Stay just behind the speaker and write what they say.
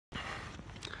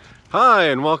Hi,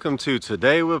 and welcome to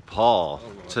Today with Paul.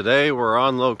 Today we're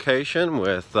on location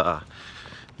with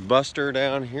Buster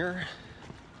down here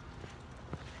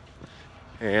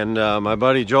and my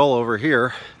buddy Joel over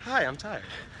here. Hi, I'm tired.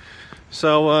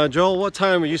 So Joel, what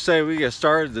time would you say we get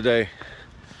started today?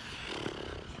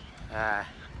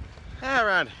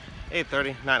 Around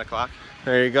 8:30, 9 o'clock.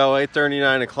 There you go, 8:30,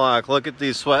 9 o'clock. Look at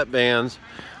these sweatbands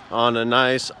on a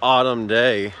nice autumn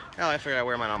day. Oh, I figured I'd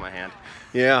wear mine on my hand.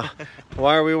 Yeah.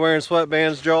 Why are we wearing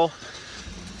sweatbands, Joel?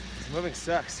 Moving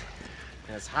sucks.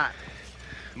 And it's hot.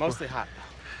 Mostly hot,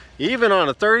 though. Even on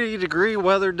a 30-degree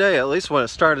weather day, at least when it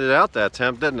started out that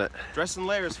temp, didn't it? Dress in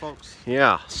layers, folks.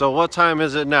 Yeah. So what time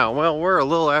is it now? Well, we're a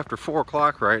little after 4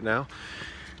 o'clock right now.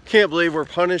 Can't believe we're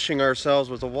punishing ourselves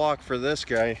with a walk for this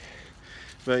guy.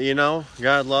 But you know,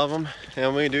 God love him,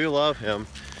 and we do love him.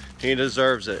 He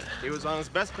deserves it. He was on his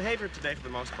best behavior today for the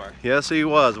most part. Yes, he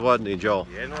was, wasn't he, Joel?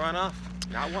 He didn't run off.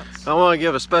 Not once. I want to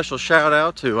give a special shout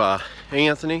out to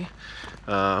Anthony,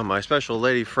 my special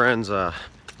lady friend's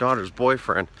daughter's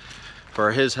boyfriend,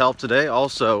 for his help today.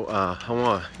 Also, I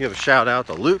want to give a shout out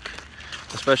to Luke,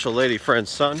 the special lady friend's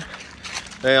son.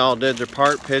 They all did their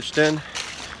part, pitched in,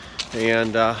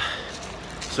 and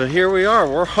so here we are.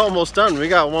 We're almost done. We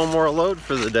got one more load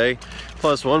for the day,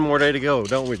 plus one more day to go,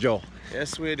 don't we, Joel?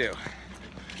 Yes, we do.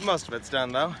 Most of it's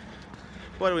done, though.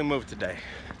 What did we move today?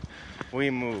 We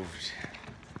moved.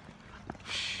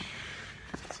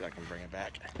 So I can bring it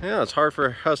back. Yeah, it's hard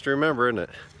for us to remember, isn't it?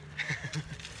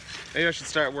 Maybe I should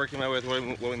start working my way with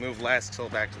what we moved last till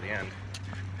back to the end.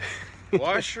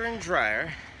 Washer and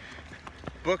dryer,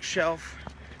 bookshelf,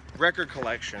 record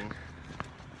collection,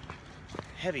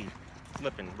 heavy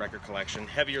flipping record collection,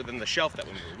 heavier than the shelf that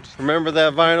we moved. Remember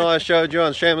that vinyl I showed you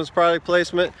on Shaman's product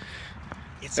placement?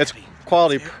 It's heavy.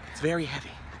 Quality. It's very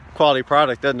heavy. Quality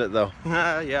product, isn't it, though?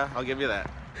 Yeah, I'll give you that.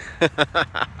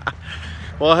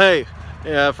 Well, hey,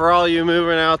 yeah, for all you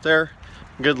moving out there,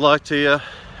 good luck to you.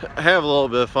 Have a little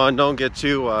bit of fun. Don't get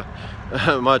too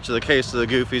much of the case of the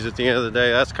goofies at the end of the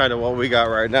day. That's kind of what we got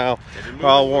right now. We're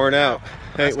all worn out.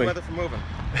 That's the weather for moving.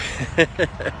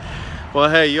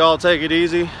 Well, hey, you all take it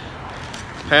easy.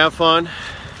 Have fun.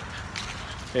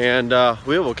 And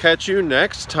we will catch you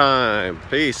next time.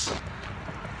 Peace.